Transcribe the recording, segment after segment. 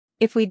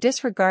if we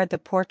disregard the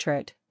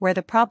portrait, where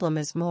the problem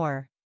is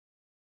more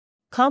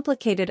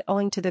complicated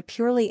owing to the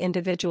purely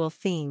individual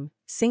theme,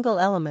 single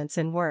elements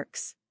in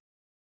works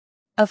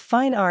of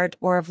fine art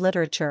or of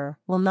literature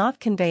will not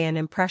convey an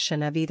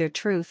impression of either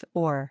truth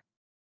or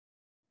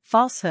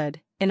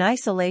falsehood. In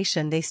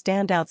isolation they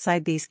stand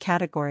outside these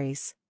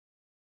categories.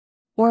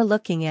 Or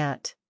looking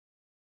at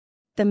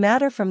the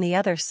matter from the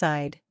other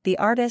side, the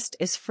artist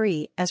is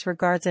free as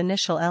regards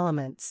initial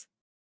elements,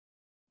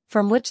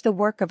 from which the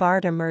work of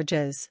art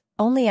emerges,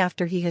 only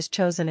after he has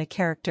chosen a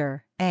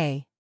character,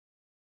 a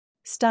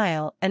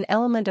style, an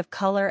element of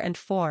color and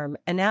form,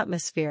 an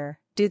atmosphere,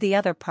 do the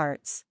other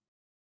parts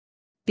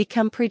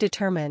become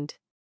predetermined.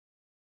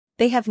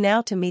 They have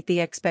now to meet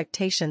the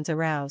expectations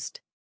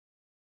aroused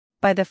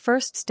by the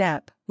first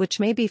step, which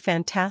may be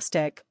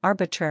fantastic,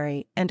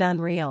 arbitrary, and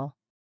unreal.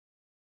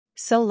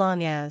 So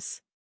long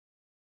as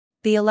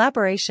the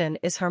elaboration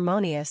is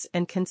harmonious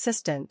and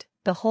consistent,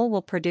 the whole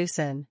will produce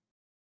an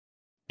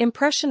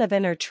impression of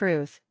inner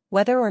truth,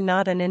 whether or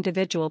not an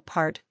individual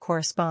part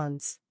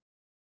corresponds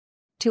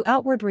to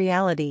outward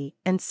reality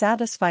and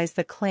satisfies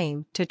the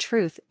claim to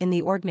truth in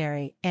the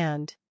ordinary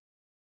and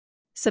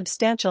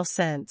substantial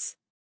sense.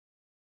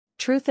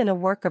 Truth in a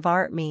work of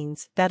art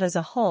means that as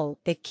a whole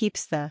it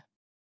keeps the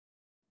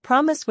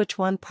promise which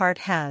one part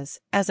has,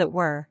 as it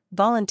were,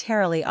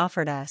 voluntarily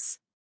offered us.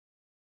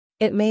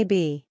 It may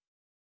be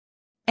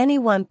any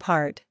one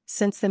part,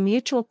 since the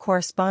mutual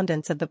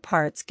correspondence of the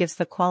parts gives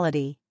the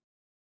quality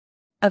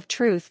of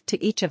truth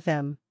to each of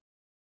them.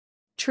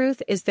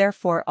 Truth is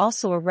therefore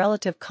also a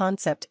relative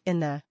concept in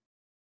the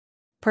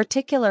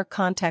particular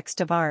context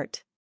of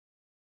art.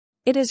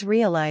 It is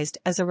realized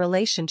as a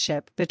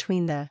relationship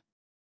between the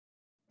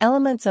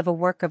elements of a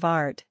work of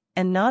art,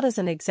 and not as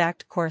an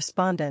exact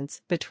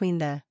correspondence between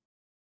the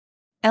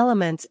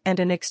elements and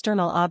an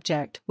external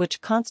object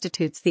which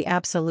constitutes the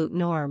absolute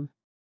norm.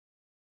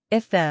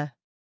 If the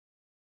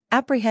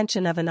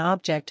apprehension of an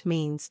object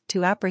means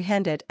to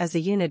apprehend it as a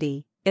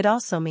unity, it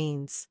also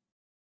means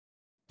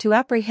to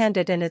apprehend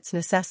it in its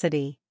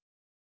necessity.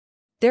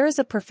 There is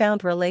a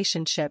profound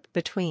relationship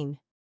between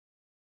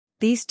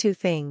these two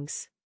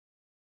things.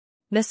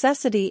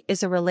 Necessity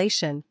is a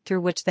relation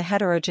through which the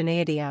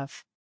heterogeneity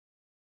of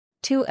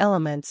two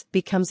elements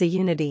becomes a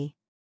unity.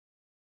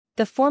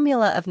 The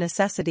formula of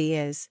necessity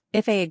is,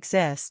 if A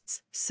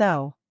exists,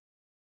 so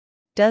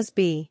does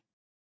B.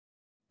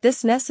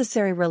 This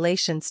necessary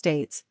relation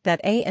states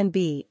that A and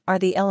B are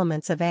the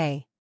elements of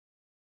a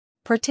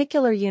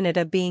particular unit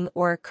of being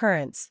or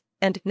occurrence,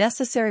 and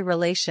necessary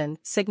relation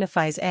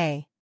signifies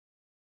a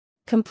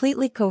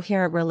completely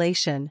coherent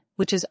relation,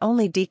 which is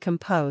only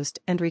decomposed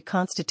and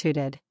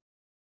reconstituted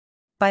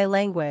by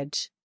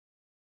language.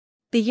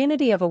 The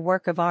unity of a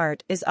work of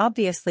art is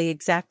obviously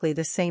exactly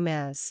the same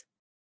as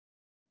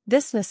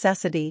this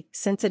necessity,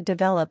 since it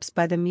develops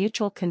by the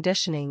mutual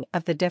conditioning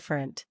of the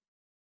different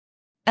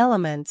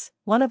elements,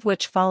 one of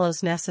which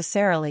follows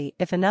necessarily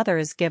if another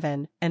is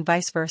given, and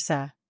vice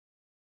versa.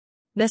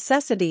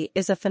 Necessity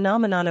is a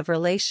phenomenon of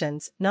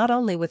relations not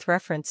only with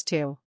reference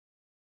to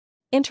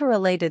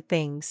interrelated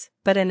things,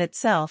 but in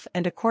itself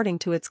and according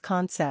to its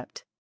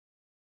concept.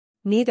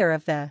 Neither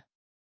of the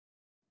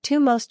two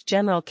most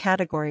general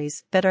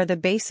categories that are the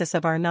basis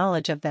of our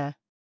knowledge of the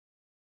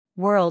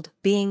world,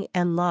 being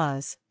and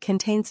laws,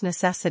 contains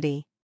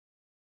necessity.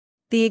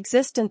 The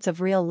existence of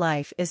real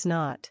life is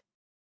not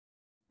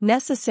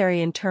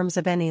necessary in terms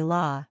of any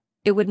law,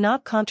 it would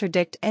not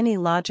contradict any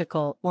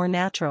logical or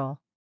natural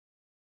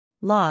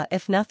law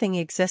if nothing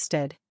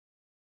existed.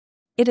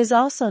 It is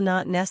also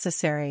not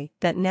necessary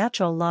that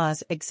natural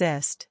laws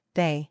exist,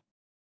 they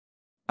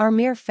are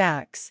mere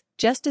facts,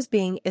 just as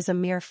being is a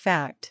mere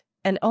fact,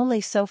 and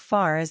only so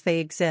far as they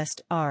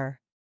exist are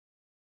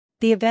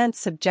the events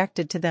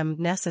subjected to them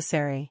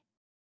necessary.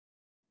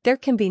 There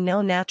can be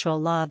no natural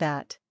law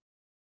that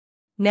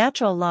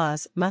natural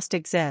laws must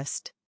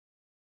exist.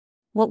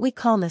 What we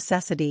call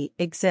necessity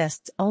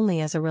exists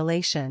only as a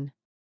relation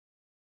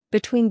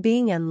between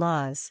being and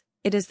laws.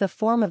 It is the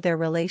form of their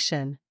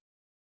relation.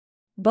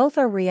 Both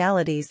are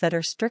realities that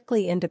are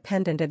strictly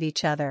independent of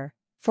each other,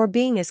 for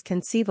being is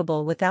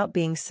conceivable without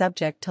being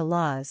subject to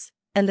laws,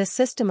 and the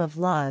system of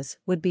laws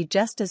would be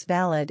just as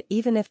valid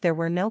even if there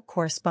were no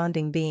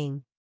corresponding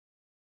being.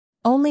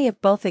 Only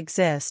if both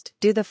exist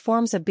do the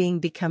forms of being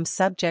become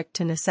subject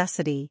to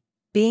necessity.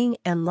 Being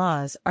and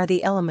laws are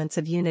the elements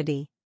of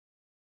unity,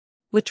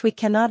 which we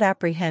cannot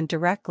apprehend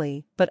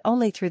directly but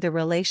only through the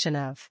relation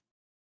of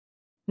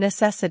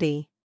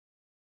necessity.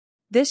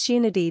 This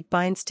unity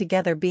binds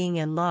together being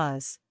and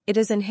laws, it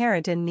is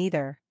inherent in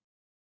neither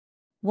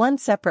one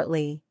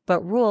separately,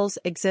 but rules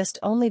exist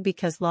only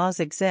because laws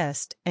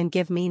exist and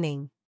give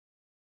meaning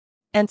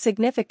and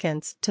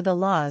significance to the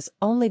laws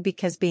only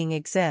because being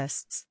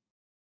exists.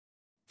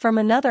 From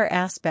another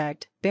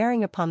aspect,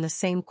 bearing upon the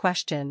same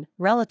question,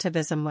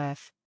 relativism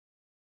with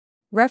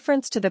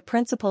reference to the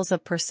principles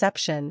of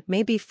perception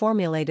may be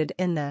formulated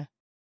in the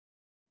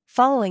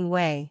following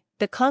way: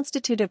 the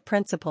constitutive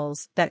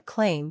principles that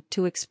claim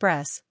to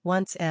express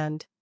once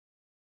and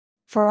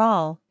For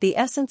all, the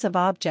essence of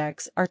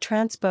objects are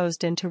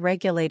transposed into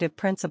regulative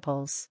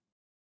principles,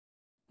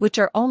 which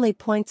are only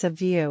points of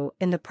view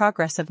in the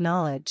progress of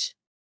knowledge.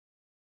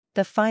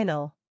 The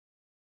final,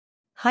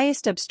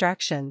 highest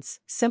abstractions,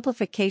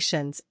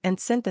 simplifications, and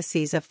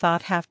syntheses of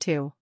thought have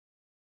to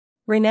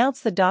renounce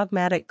the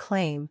dogmatic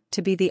claim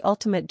to be the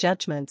ultimate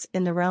judgments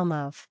in the realm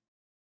of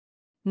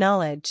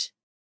knowledge.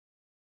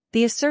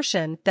 The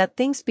assertion that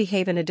things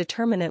behave in a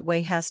determinate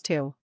way has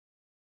to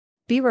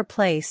be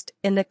replaced,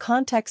 in the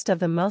context of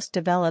the most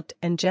developed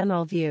and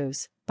general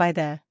views, by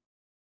the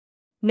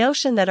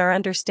notion that our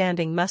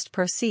understanding must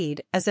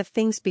proceed as if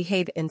things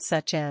behave in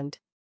such and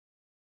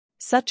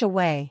such a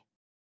way.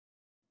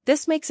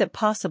 This makes it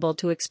possible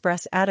to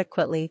express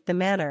adequately the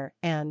manner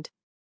and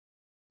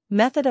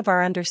method of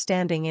our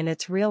understanding in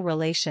its real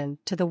relation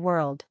to the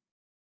world.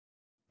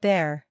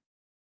 There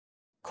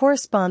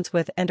corresponds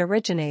with and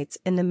originates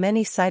in the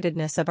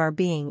many-sidedness of our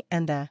being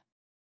and the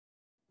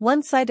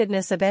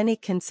one-sidedness of any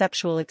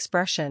conceptual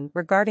expression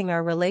regarding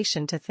our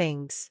relation to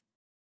things.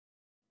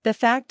 The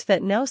fact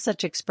that no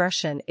such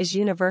expression is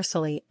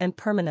universally and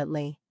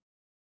permanently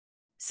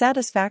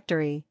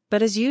satisfactory,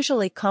 but is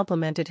usually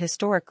complemented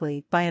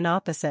historically by an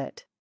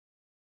opposite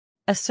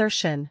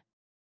assertion.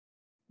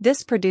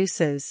 This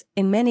produces,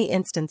 in many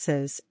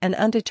instances, an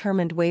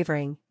undetermined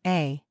wavering,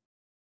 a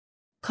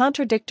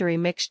contradictory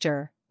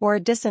mixture, or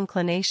a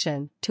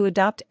disinclination to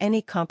adopt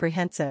any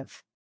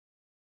comprehensive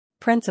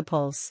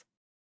principles.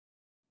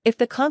 If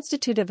the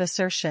constitutive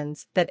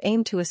assertions that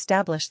aim to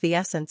establish the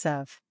essence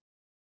of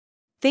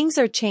things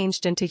are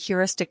changed into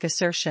heuristic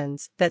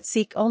assertions that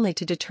seek only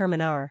to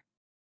determine our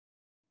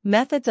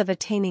methods of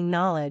attaining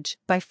knowledge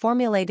by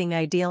formulating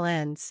ideal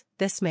ends,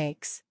 this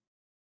makes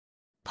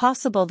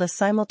possible the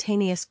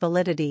simultaneous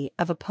validity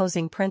of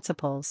opposing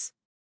principles.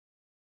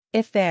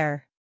 If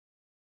their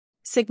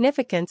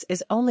significance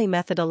is only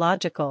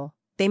methodological,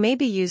 they may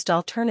be used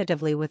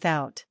alternatively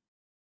without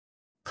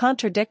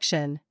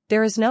contradiction.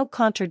 There is no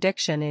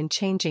contradiction in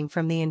changing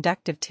from the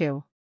inductive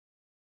to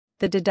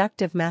the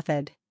deductive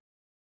method.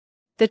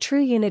 The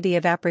true unity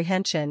of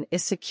apprehension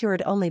is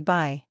secured only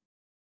by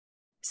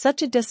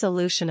such a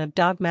dissolution of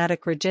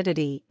dogmatic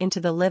rigidity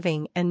into the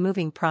living and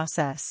moving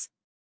process.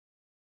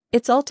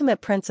 Its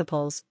ultimate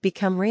principles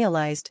become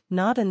realized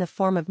not in the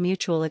form of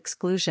mutual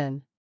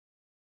exclusion,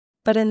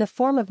 but in the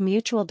form of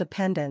mutual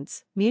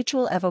dependence,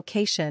 mutual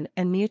evocation,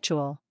 and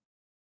mutual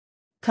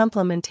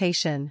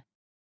complementation.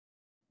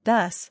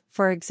 Thus,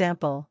 for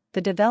example, the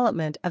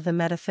development of the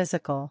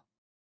metaphysical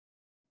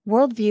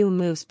worldview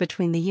moves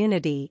between the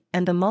unity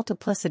and the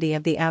multiplicity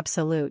of the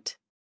absolute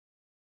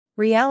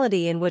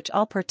reality in which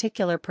all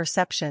particular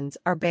perceptions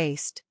are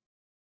based.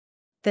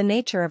 The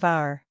nature of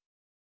our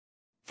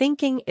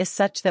thinking is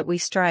such that we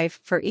strive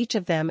for each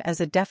of them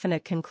as a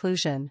definite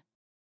conclusion,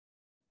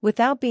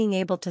 without being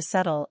able to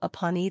settle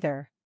upon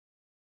either.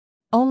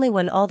 Only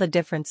when all the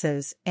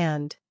differences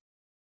and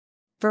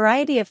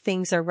variety of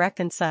things are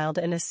reconciled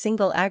in a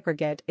single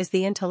aggregate is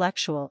the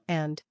intellectual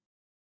and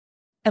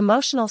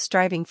emotional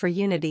striving for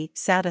unity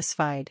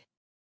satisfied.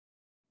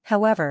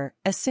 However,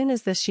 as soon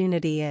as this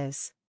unity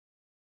is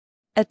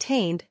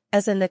attained,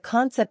 as in the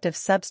concept of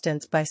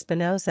substance by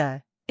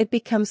Spinoza, it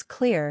becomes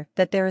clear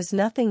that there is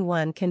nothing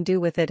one can do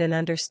with it in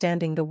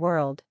understanding the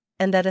world,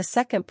 and that a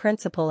second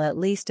principle at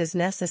least is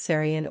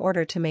necessary in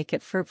order to make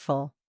it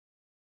fruitful.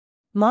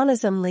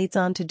 Monism leads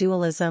on to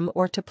dualism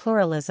or to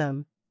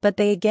pluralism, but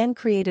they again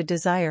create a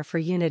desire for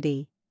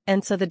unity,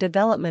 and so the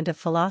development of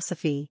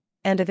philosophy,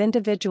 and of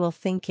individual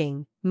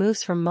thinking,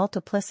 moves from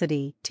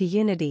multiplicity to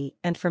unity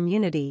and from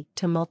unity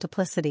to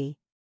multiplicity.